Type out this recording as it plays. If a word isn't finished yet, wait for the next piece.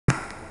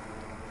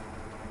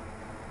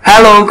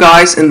Hello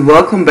guys and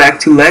welcome back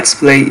to Let's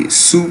Play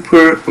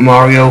Super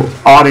Mario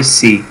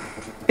Odyssey.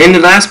 In the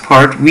last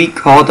part we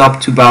caught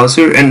up to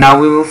Bowser and now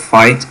we will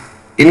fight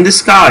in the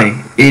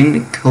sky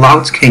in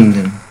Cloud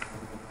Kingdom.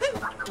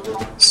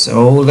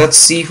 So let's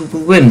see who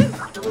will win.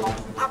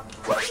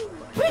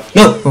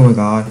 No! Oh my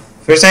god.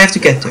 First I have to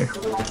get there.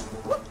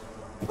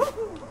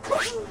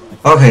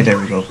 Okay, there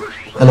we go.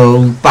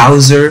 Hello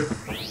Bowser.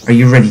 Are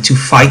you ready to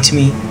fight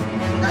me?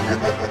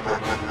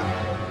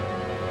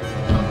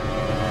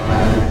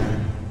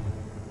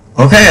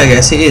 Okay, I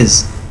guess he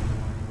is.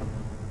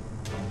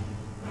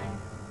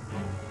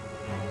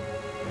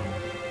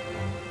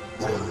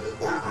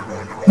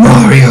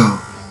 Mario,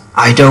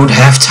 I don't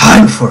have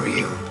time for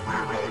you.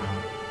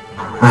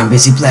 I'm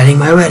busy planning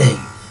my wedding.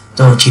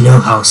 Don't you know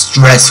how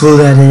stressful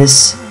that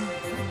is?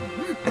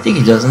 I think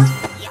he doesn't.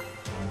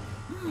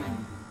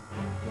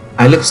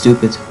 I look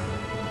stupid.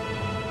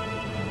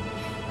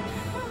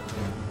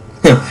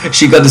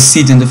 She got a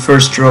seat in the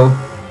first row.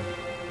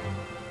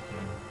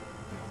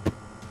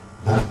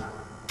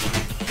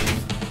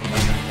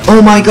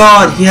 Oh my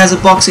god, he has a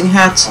boxing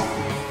hat.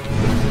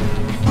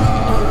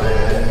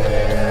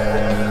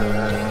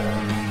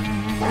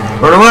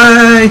 Run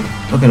away!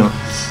 Okay, no.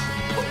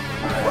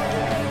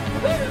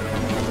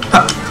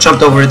 Ha!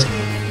 Jumped over it.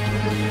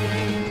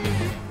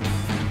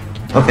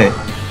 Okay.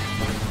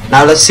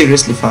 Now let's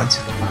seriously fight.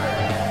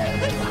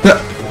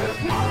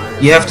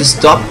 You have to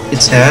stop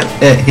its head,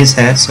 his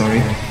head,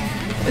 sorry.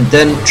 And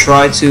then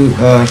try to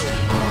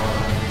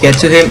get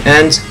to him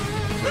and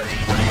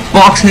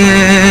box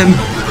him!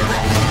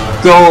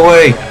 Go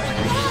away!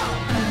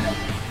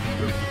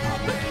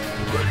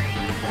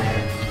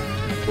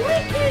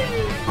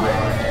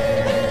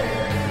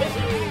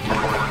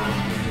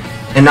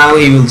 And now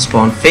he will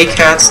spawn fake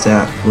hats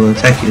that will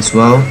attack you as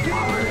well.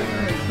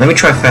 Let me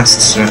try fast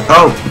strat.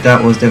 Oh,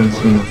 that was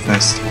definitely not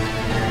fast.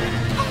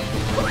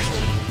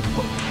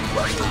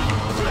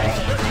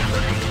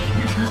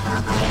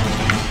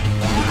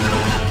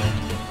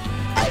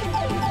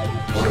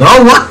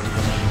 Oh, what?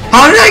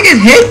 How did I get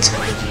hit?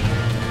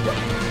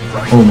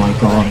 Oh my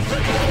god.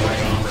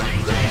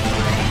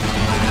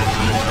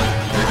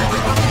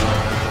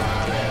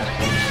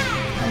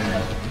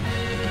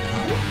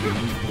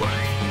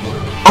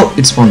 Oh,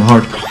 it spawned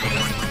hard.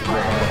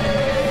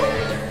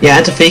 Yeah,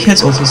 and the fake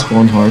heads also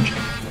spawn hard,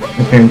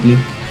 apparently.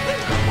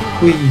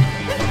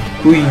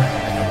 Whee.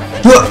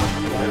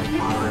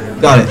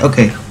 Got it,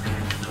 okay.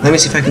 Let me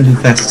see if I can do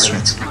fast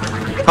strats.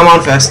 Come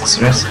on, fast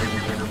strats.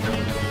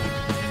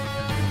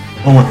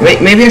 Oh my,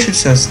 wait, maybe I should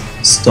just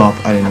stop,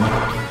 I don't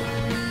know.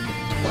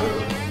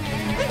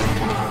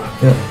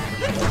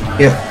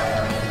 Yeah.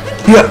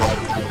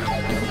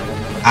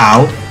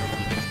 Ow.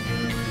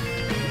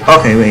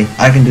 Okay, wait.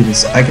 I can do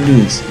this.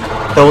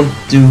 Don't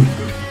do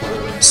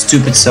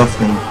stupid stuff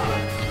now.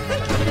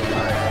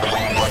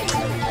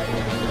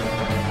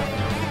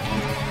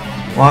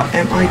 What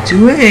am I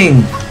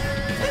doing?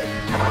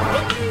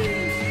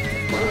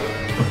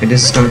 Okay,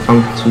 this is gonna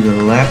come to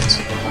the left.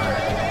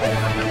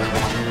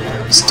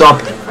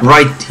 Stop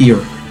right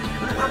here.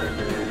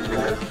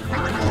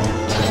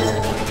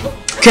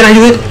 Can I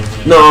do it?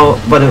 No,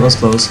 but it was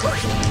close.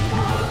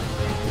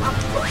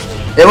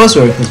 It was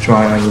worth a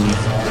try, I believe.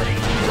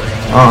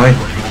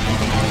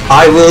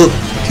 I will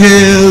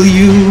kill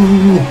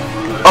you.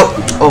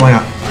 Oh my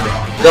god.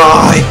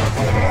 Die.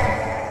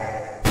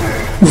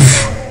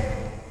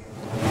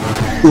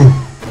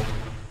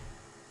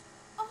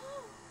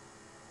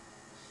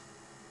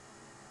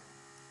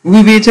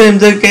 We beat him,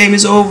 the game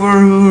is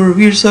over,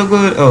 we're so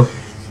good. Oh.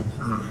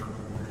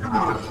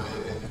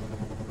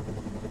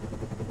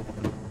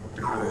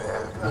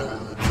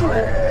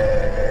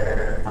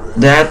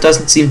 That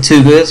doesn't seem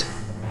too good.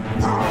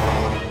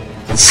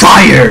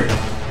 Fire!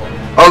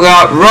 Oh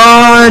god,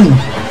 run!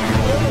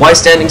 Why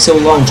standing so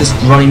long? Just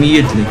run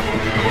immediately.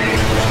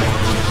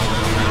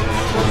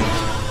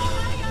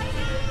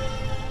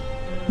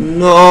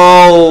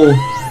 No!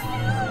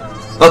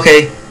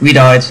 Okay, we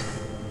died.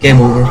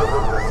 Game over.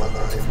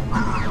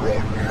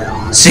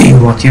 See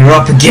what you're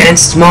up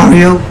against,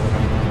 Mario?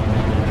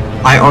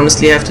 I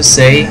honestly have to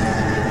say,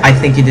 I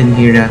think he didn't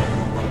hear that.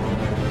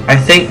 I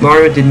think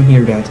Mario didn't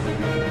hear that.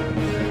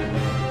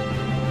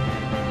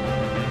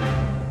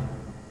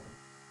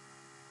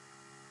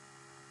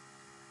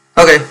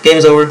 Okay,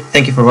 game's over.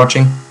 Thank you for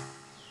watching.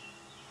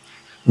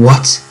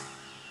 What?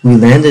 We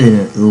landed in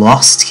a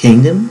lost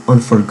kingdom on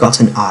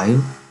Forgotten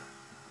Isle?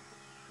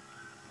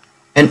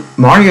 And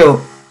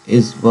Mario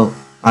is, well,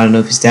 I don't know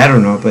if he's dead or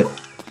not, but...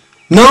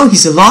 No,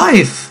 he's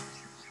alive!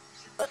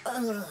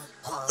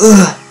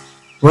 Ugh,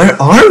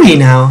 where are we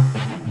now?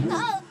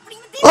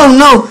 Oh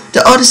no,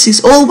 the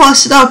Odyssey's all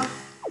busted up!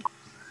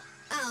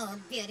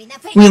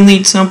 We'll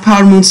need some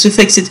power moons to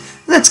fix it.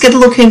 Let's get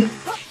looking.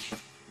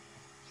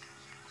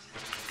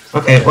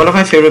 Okay, one of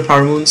my favorite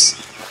power moons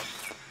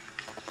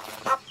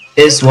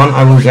is one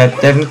I will get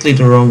definitely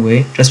the wrong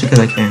way, just because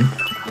I can.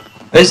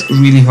 It's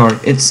really hard.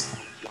 It's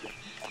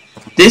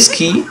this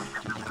key.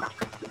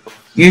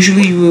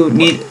 Usually you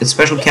need a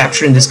special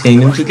capture in this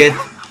kingdom to get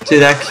to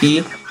that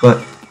key,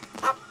 but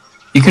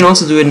You can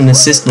also do it in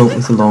assist mode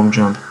with a long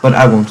jump, but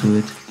I won't do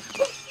it.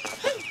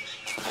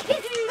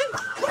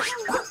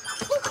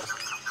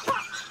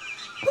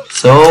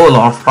 So, a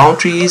lot of palm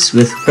trees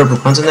with purple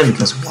coins on them,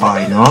 because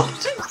why not?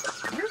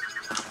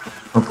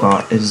 Oh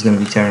god, this is gonna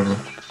be terrible.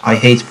 I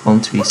hate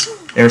palm trees.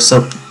 They're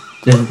so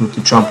difficult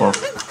to jump off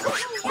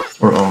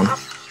or on.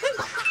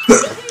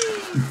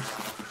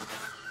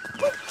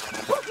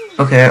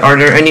 Okay, are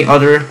there any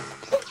other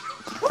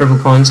purple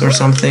coins or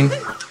something?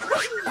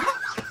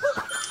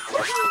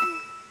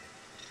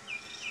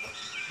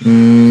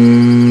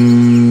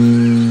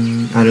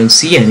 I don't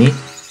see any.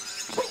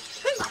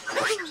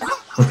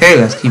 Okay,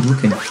 let's keep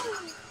looking.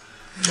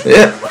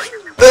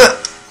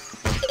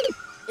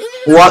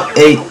 What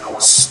a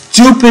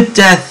stupid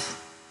death!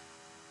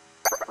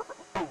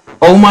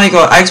 Oh my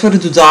god, I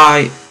expected to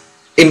die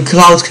in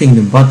Cloud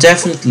Kingdom, but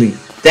definitely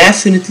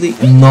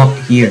not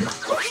here.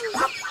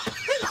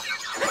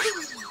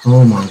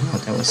 Oh my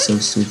god, that was so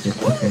stupid.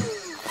 Okay.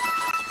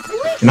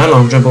 Can I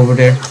long jump over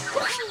there?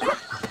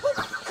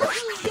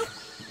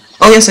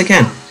 Oh yes, I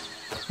can.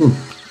 Ooh.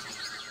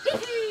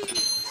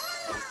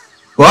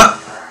 What?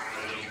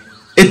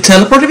 It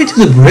teleported me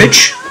to the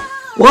bridge?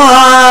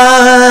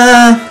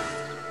 What?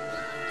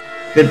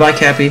 Goodbye,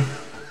 Cappy.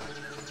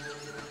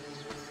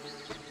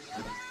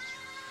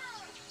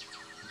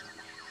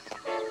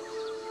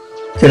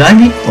 Could I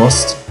beat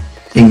Lost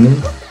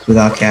Kingdom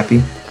without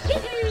Cappy?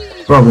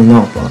 Probably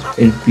not, but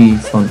it'd be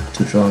fun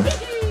to try.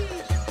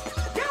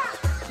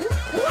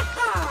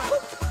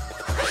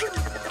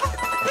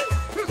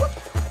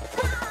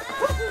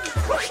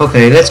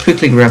 Okay, let's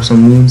quickly grab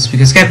some moons,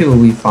 because Cappy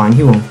will be fine,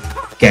 he won't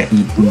get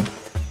eaten.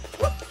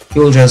 He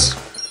will just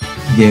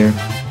be there.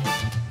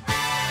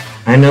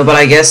 I know, but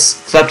I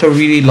guess Klepto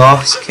really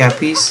loves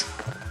Cappies.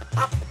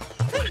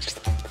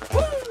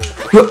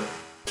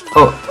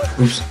 Oh,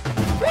 oops.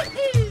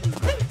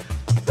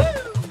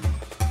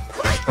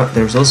 Oh,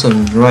 there's also,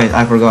 right,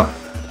 I forgot.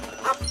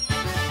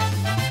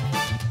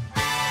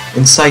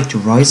 Inside the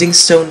Rising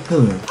Stone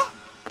Pillar.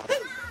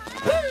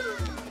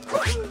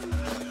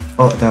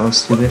 Oh, that was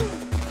stupid.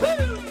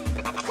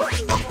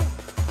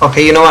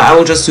 Okay, you know what, I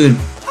will just do it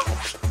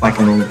like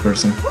a normal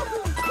person.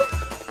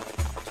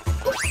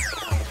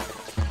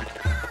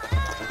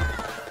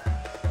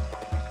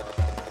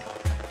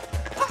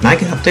 Can I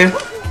get up there?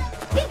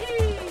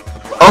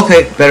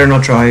 Okay, better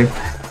not try.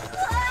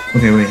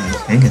 Okay, wait,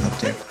 I can get up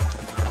there.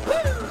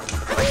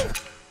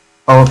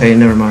 Oh, okay,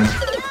 never mind.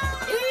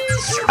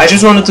 I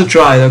just wanted to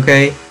try it,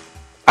 okay?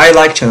 I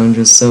like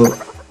challenges, so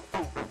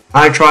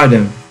I tried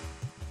them.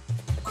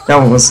 That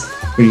one was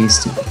pretty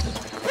stupid.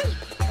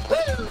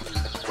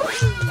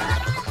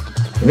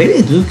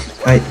 Maybe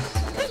I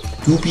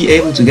do be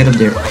able to get up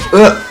there.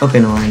 Okay,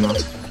 no, I'm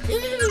not.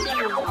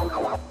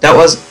 That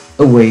was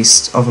a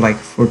waste of like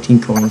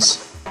 14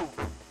 coins.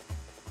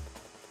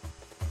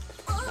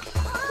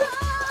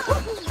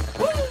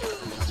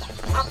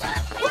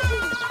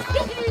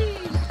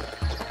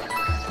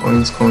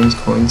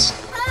 Coins.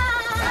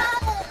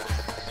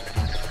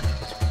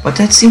 But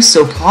that seems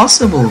so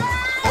possible.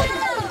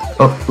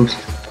 Oh, oops.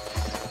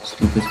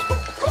 Stupid.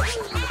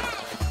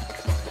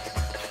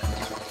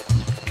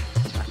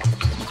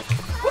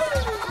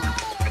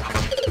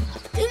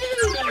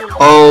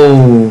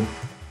 Oh,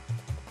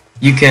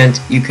 you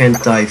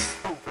can't dive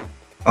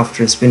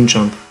after a spin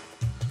jump.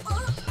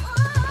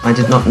 I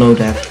did not know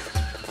that.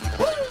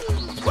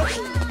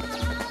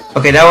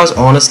 Okay, that was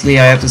honestly,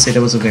 I have to say,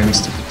 that was a very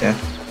stupid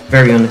death.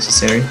 Very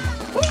unnecessary.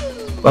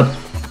 But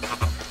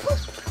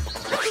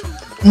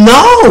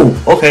no!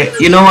 Okay,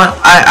 you know what?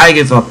 I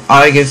give up.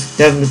 I give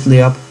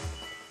definitely up.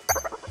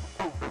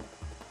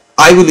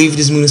 I believe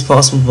this moon is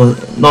possible,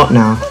 but not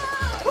now.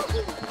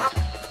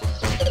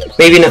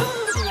 Maybe not.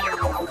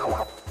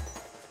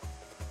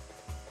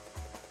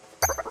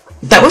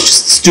 That was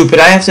just stupid.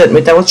 I have to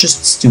admit, that was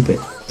just stupid.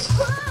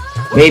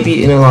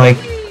 Maybe in a like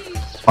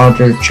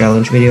other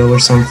challenge video or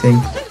something.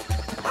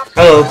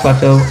 Hello,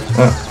 Klepto.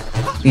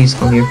 Please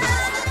come here.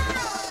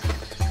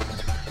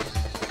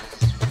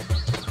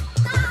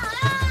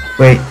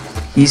 Wait,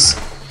 he's...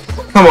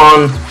 Come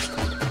on.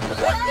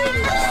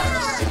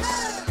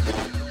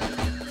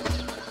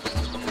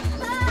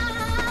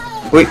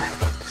 Wait.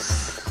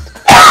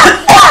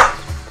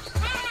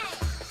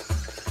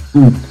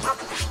 Ooh.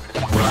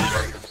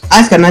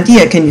 I've got an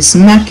idea. Can you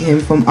smack him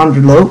from under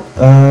low?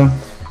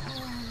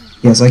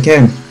 Yes, I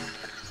can.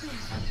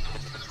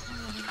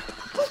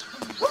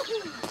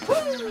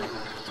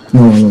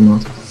 No, I will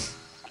not.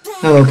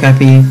 Hello,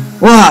 Cappy.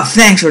 Wow,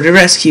 thanks for the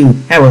rescue.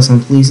 That was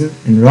unpleasant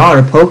and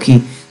rather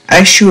pokey.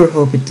 I sure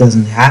hope it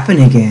doesn't happen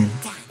again.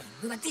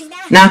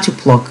 Now to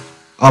pluck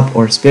up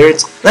our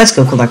spirits, let's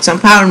go collect some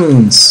power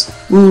moons.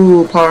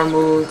 Ooh, power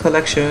moon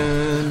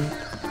collection.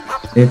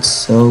 It's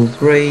so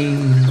great.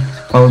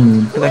 Power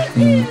moon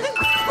collection.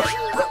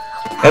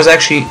 That was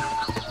actually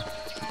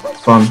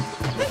fun.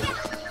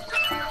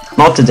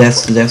 Not the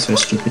deaths were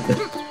stupid, but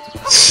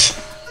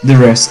the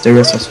rest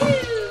was fun.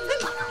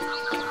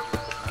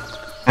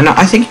 And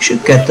I think you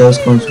should get those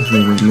coins with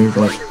the review,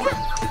 but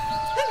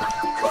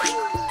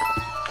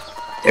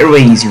They're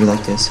way easier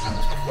like this.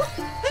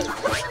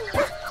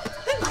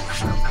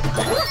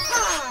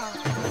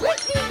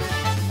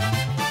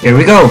 Here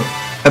we go!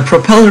 A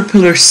propeller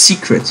pillar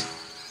secret.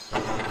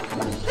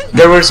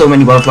 There were so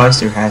many butterflies,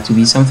 there had to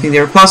be something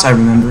there. Plus, I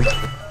remembered.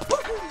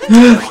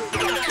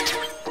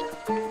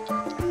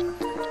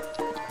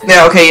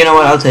 Yeah, okay, you know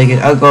what? I'll take it.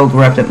 I'll go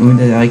grab that moon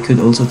that I could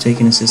also take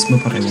an assist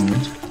move, but I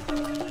won't.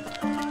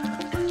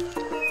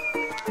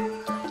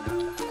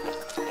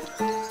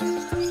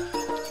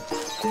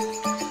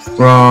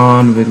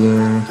 Run,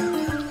 Wiggler.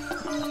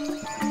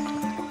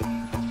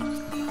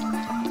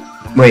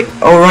 Wait,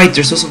 oh right,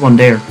 there's also one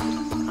there.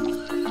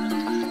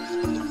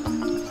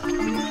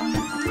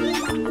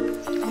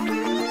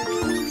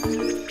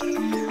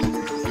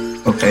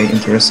 Okay,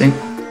 interesting.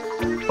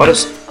 What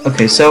is...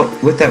 Okay, so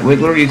with that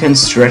Wiggler you can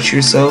stretch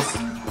yourself.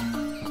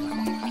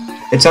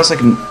 It sounds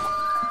like an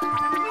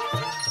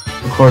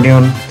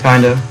accordion,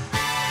 kinda.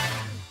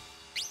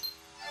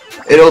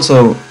 It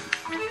also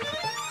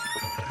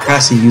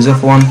has the use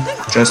of one,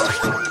 just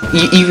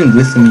even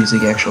with the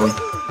music actually.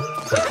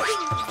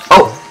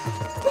 Oh!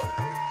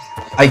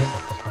 I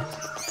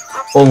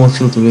almost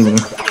killed the Wiggler.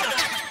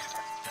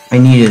 I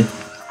need it.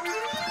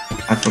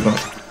 I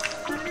forgot.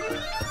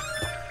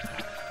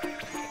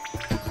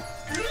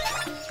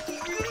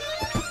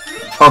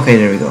 Okay,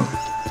 there we go.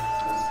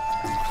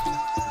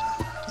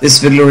 This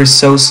Wiggler is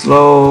so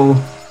slow.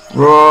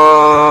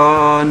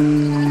 Run!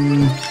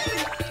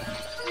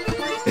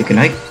 Okay, can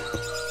I?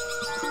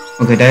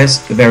 Okay, that is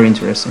very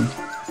interesting.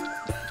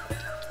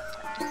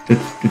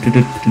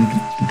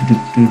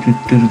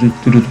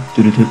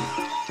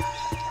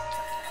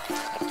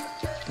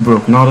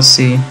 Broken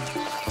Odyssey.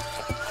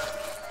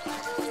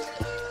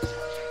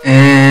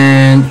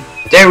 And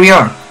there we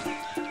are.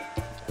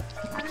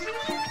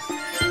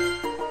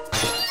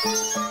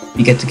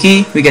 We get the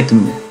key, we get the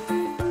moon.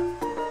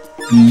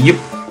 Yep.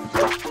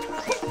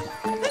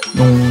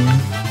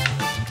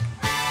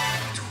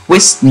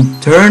 Twist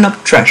and turn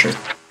up treasure.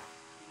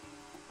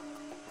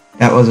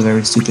 That was a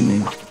very stupid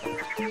name.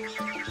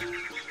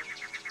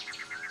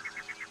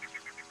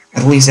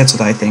 At least that's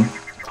what I think.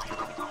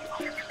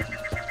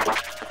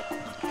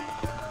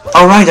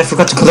 Alright, I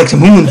forgot to collect the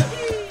moon.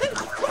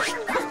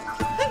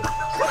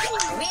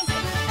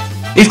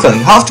 We've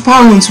collected half the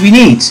power moons we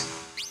need.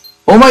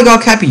 Oh my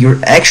god, Cappy, you're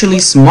actually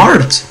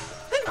smart!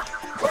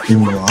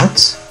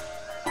 What?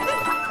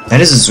 That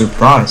is a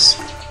surprise.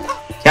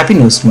 Cappy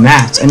knows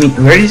maths. I mean,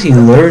 where did he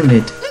learn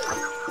it?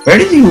 Where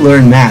did he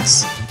learn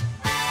maths?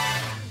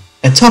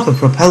 Atop a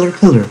propeller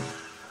pillar.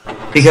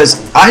 Because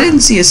I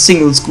didn't see a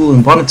single school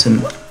in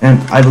Bonneton,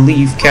 and I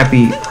believe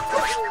Cappy,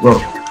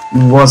 well,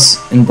 was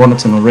in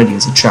Bonneton already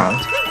as a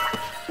child.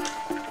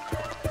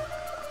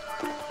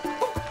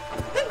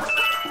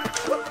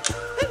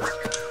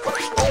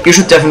 You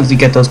should definitely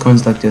get those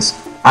coins like this.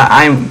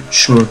 I'm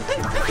sure.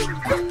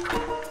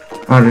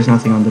 Oh, there's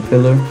nothing on the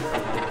pillar.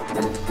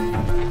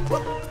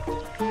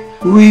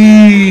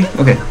 Whee!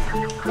 Okay.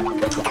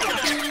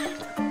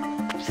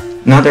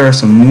 Now there are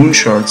some moon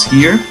shards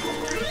here.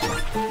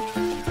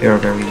 They are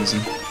very easy.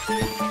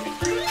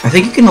 I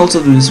think you can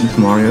also do this with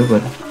Mario,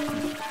 but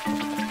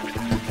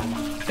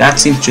that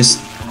seems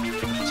just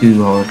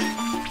too hard.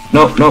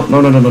 No, no,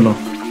 no, no, no, no, no.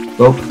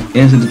 Go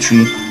into the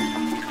tree.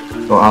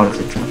 Go out of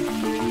the tree.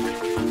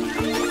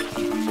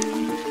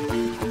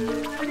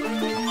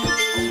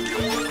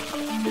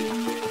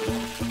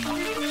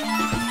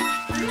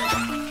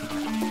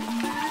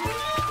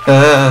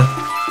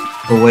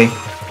 Away,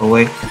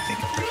 away.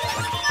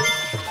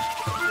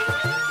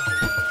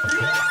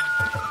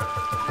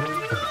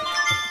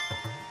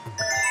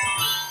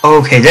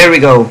 Okay, there we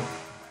go.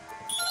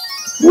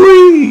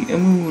 Whee! A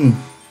moon.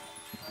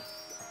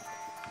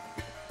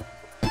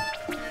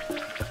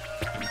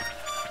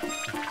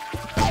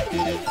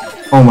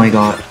 Oh my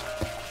god.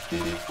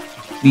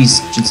 Please,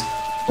 just...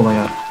 Oh my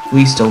god.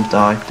 Please don't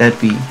die. That'd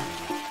be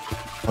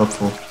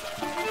helpful.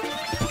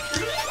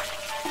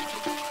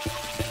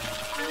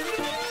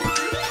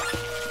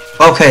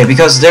 Okay,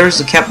 because there's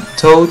a Captain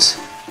Toad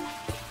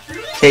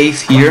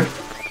cave here.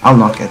 I'll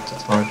not get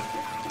that far.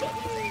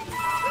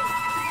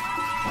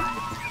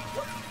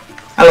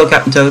 Hello,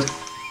 Captain Toad.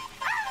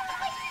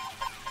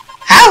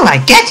 How did I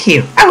get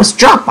here? I was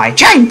dropped by a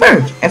giant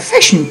bird. A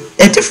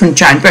different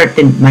giant bird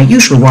than my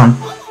usual one.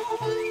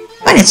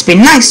 But it's been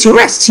nice to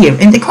rest here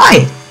in the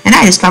quiet, and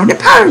I discovered a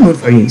power moon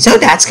for you, so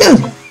that's good.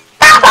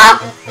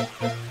 Baba!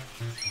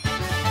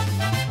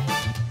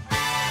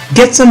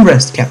 Get some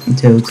rest, Captain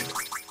Toad.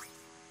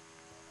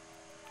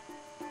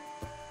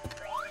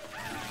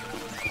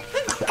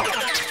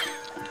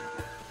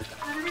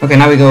 Okay,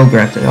 now we go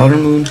grab the other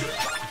moon.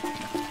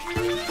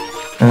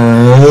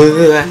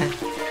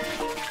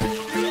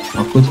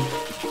 Oh, good.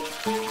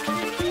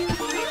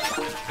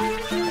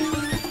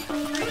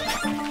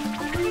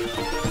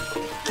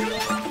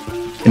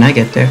 Can I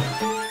get there?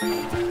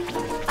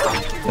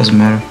 Doesn't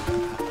matter.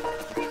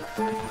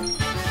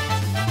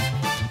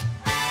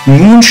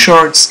 Moon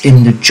shards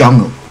in the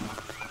jungle.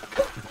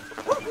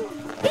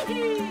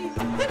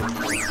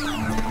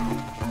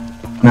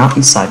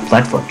 mountainside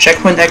platform.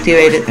 Checkpoint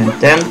activated, and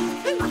then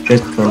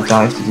just go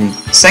dive to the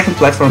second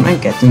platform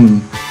and get the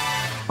moon.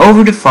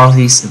 Over the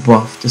fuzzies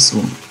above the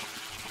swamp.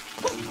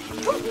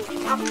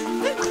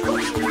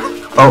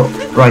 Oh,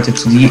 right up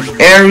to the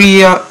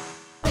area.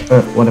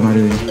 What am I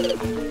doing?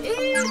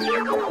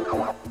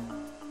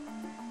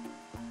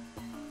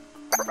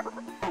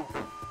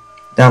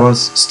 That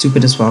was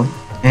stupid as well,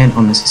 and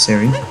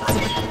unnecessary.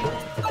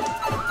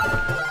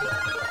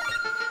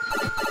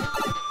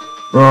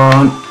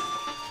 Run!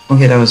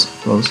 Okay, that was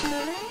close.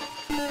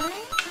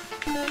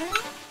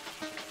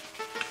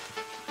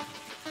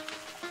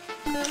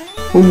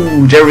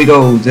 Ooh, there we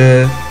go.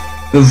 The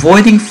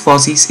avoiding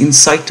fuzzies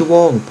inside the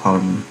wall power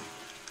move.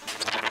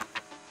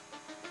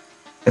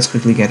 Let's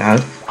quickly get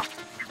out.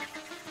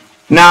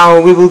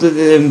 Now we will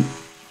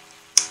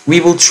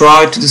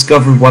try to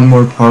discover one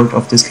more part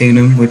of this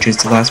kingdom, which is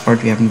the last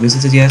part we haven't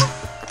visited yet.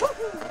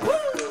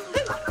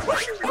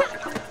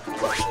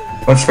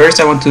 But first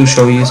I want to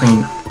show you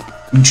some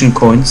ancient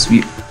coins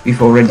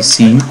we've already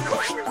seen.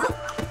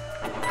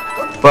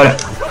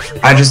 But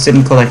I just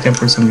didn't collect them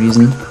for some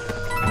reason.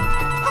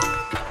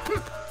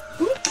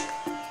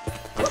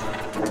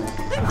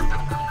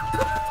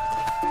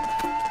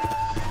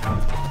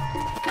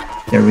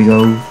 There we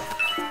go.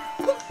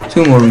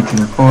 2 more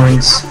regional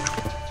coins.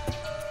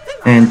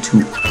 And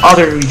 2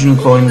 other regional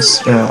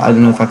coins. I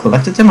don't know if I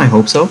collected them, I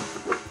hope so.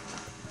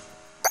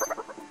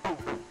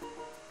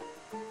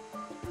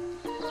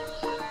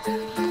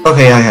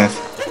 Okay, I have.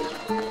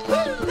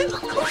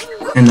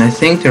 And I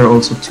think there are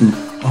also 2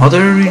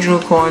 other regional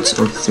coins,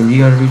 or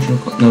 3 other regional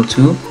coins. No,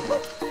 2.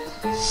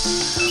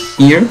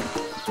 Here.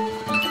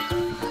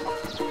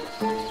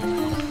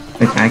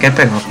 Wait, can I get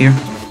back up here?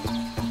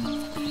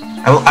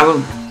 I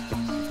will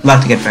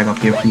like to get back up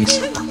here, please.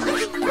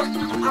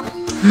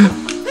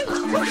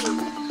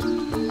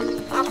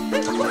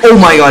 Oh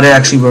my god, it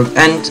actually worked.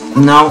 And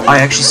now I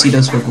actually see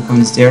those purple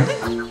coins there.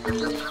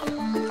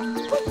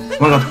 Oh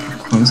my god, the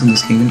purple coins in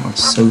this kingdom are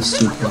so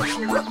stupid.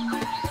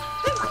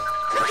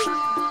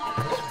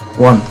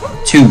 1,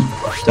 2,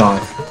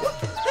 dive.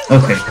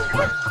 Okay.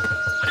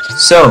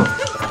 So,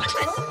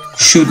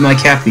 shoot my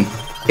Cappy.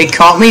 It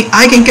caught me,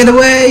 I can get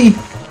away!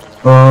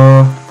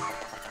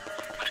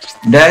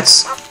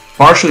 That's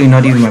partially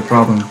not even my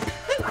problem.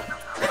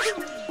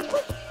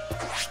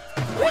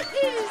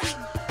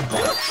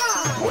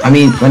 I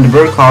mean, when the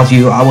bird caught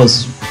you, I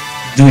was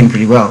doing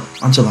pretty well,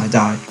 until I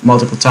died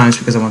multiple times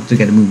because I wanted to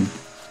get a moon.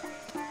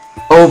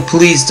 Oh,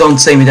 please don't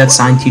say me that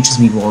sign teaches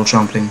me wall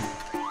jumping.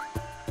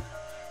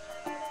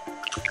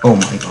 Oh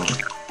my god.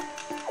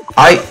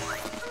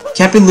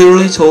 Cappy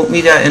literally told me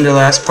that in the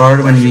last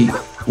part when we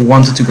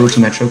wanted to go to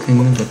Metro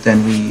Kingdom, but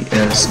then we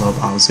saw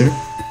Bowser.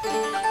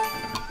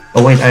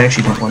 Oh wait, I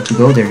actually don't want to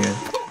go there yet.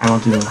 I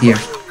want to go here.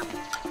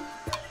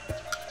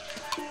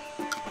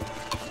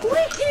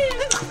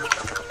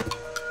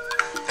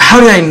 How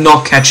did I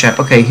not catch that?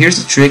 Okay, here's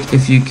the trick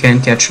if you can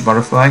catch a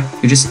butterfly.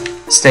 You just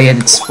stay at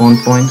its spawn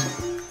point.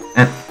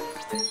 And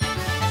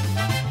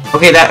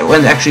okay, that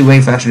went actually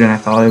way faster than I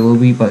thought it would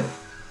be, but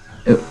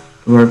it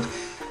worked.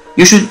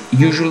 You should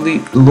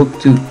usually look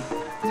to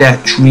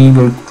that tree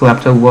where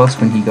Klepto was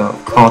when he got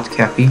caught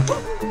Cappy.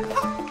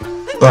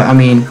 But I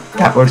mean,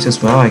 that works as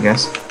well, I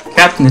guess.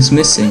 Captain is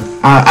missing.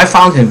 I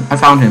found him.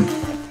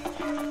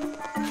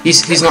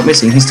 He's not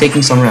missing. He's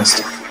taking some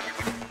rest.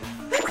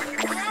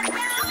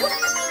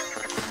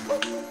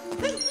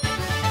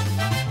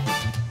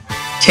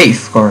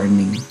 Cave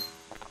gardening.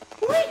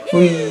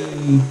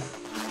 Whee.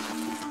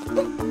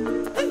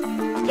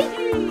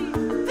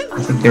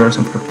 I think there are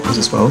some purples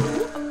as well.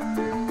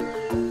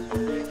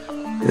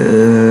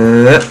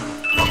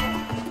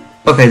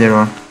 Okay, there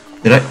are.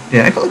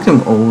 Did I collect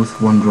them all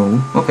with one roll?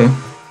 Okay.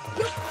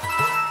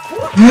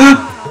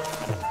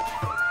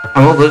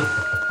 I'm all good.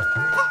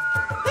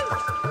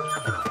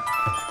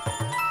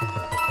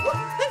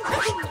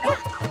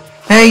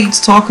 Hey, it's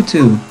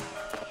Talkatoo.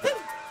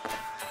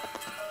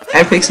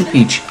 And Pixel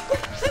Peach.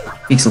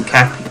 Pixel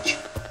Cat Peach.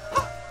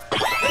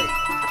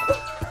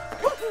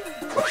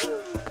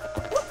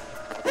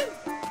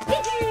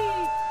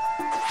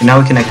 And now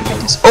we can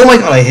activate this. Oh my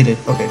god, I hit it.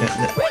 Okay,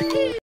 that.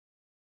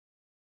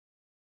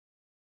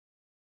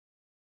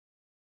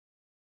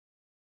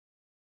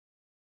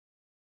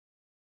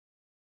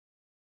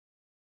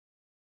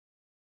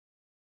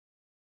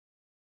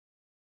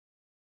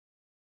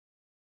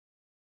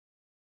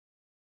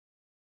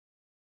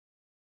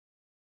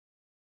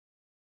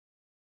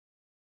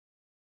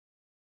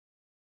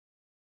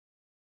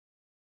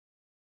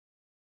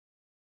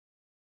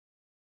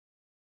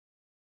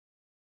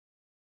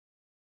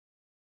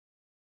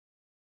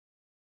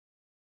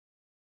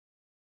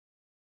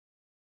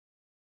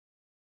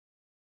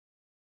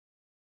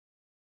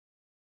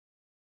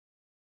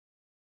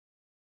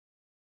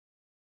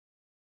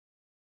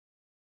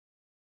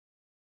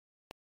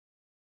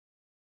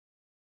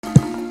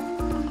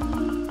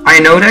 I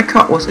know that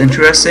cut was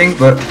interesting,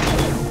 but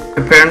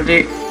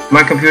apparently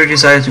my computer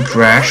decided to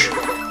crash.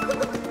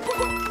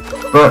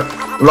 But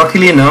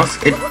luckily enough,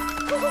 it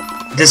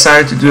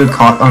decided to do a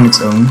cut on its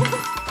own.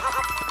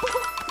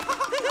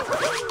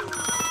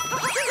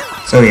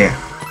 So yeah.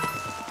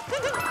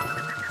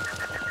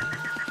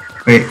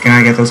 Wait, can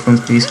I get those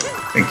coins, please?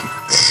 Thank you.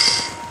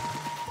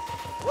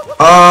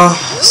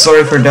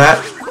 Sorry for that.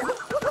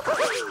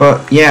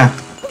 But yeah.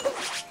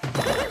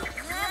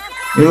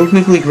 We will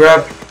quickly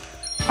grab,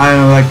 I don't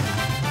know, like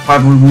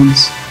 5 more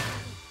wounds.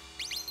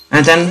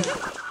 And then,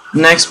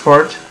 next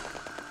part,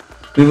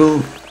 we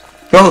will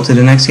go to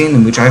the next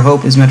kingdom, which I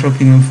hope is Metro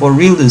Kingdom 4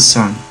 real this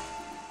time.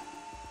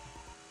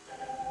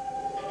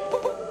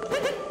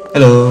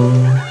 Hello.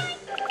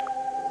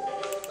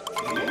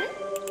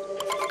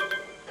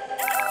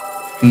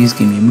 Please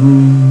give me a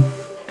moon,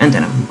 and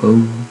then I will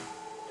go.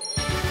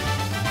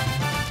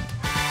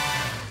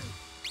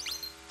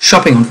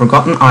 Shopping on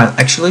Forgotten Isle.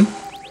 Actually,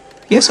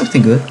 he has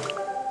something good.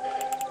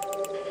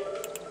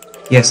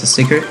 He has a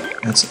sticker.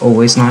 That's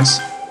always nice.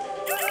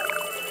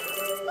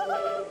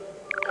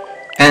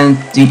 And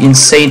the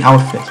insane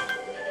outfit.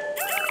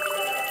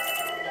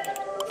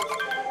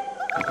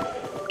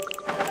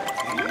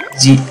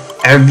 The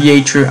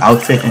aviator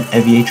outfit and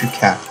aviator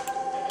cap.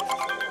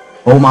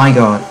 Oh my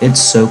god,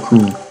 it's so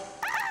cool.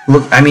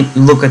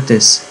 Look at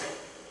this.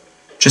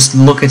 Just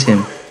look at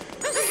him.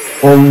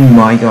 Oh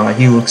my god,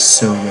 he looks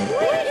so good.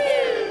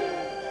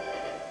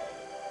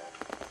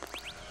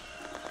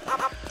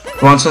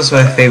 Once was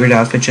my favorite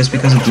outfit just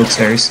because it looks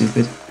very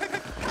stupid.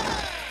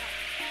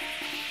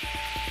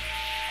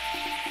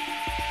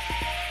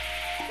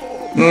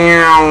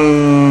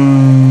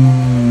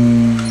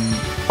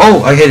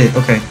 Oh, I hit it,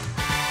 okay.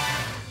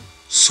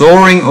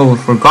 Soaring over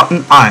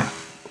Forgotten Isle.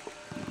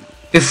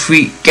 If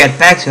we get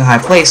back to a high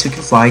place, we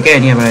can fly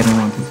again. Yeah, but I don't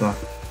want to fly.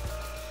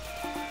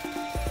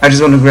 I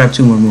just want to grab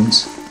 2 more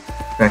moons.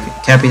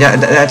 Cappy,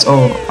 that's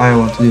all I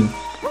want to do.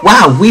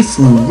 Wow, we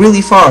flew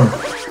really far.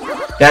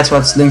 That's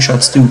what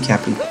slingshots do,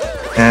 Cappy.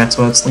 That's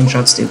what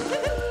slingshots do.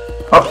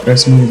 Oh,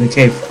 there's me in the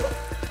cave.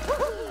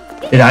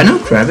 Did I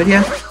not grab it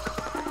yet?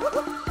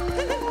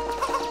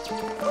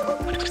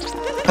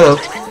 Hello.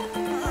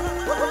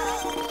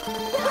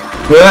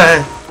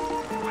 Good.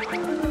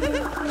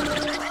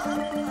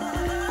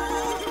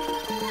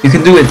 You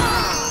can do it.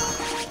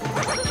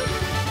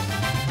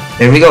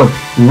 There we go.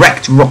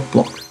 Wrecked rock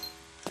block.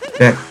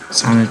 That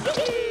sounded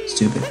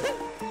stupid.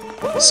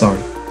 Sorry.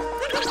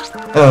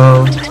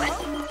 Oh.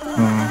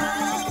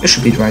 It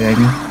should be dry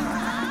diagonal.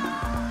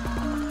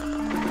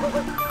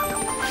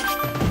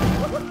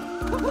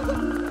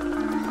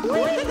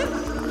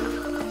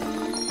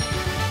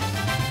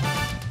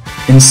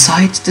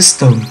 Inside the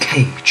stone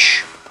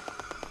cage.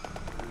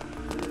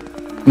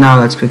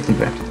 Now let's quickly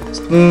grab the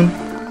next moon.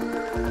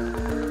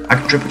 I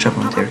can triple jump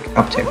up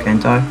there,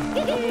 can't I?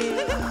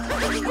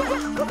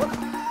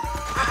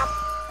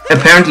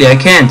 Apparently I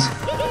can't,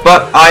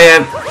 but I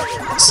am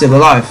still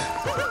alive.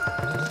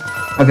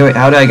 Okay, wait,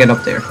 how do I get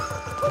up there?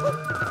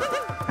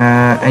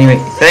 Anyway,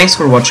 thanks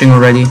for watching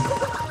already.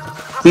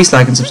 Please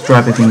like and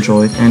subscribe if you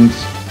enjoyed, and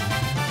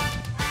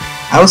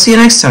I will see you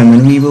next time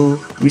when we will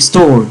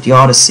restore the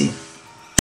Odyssey.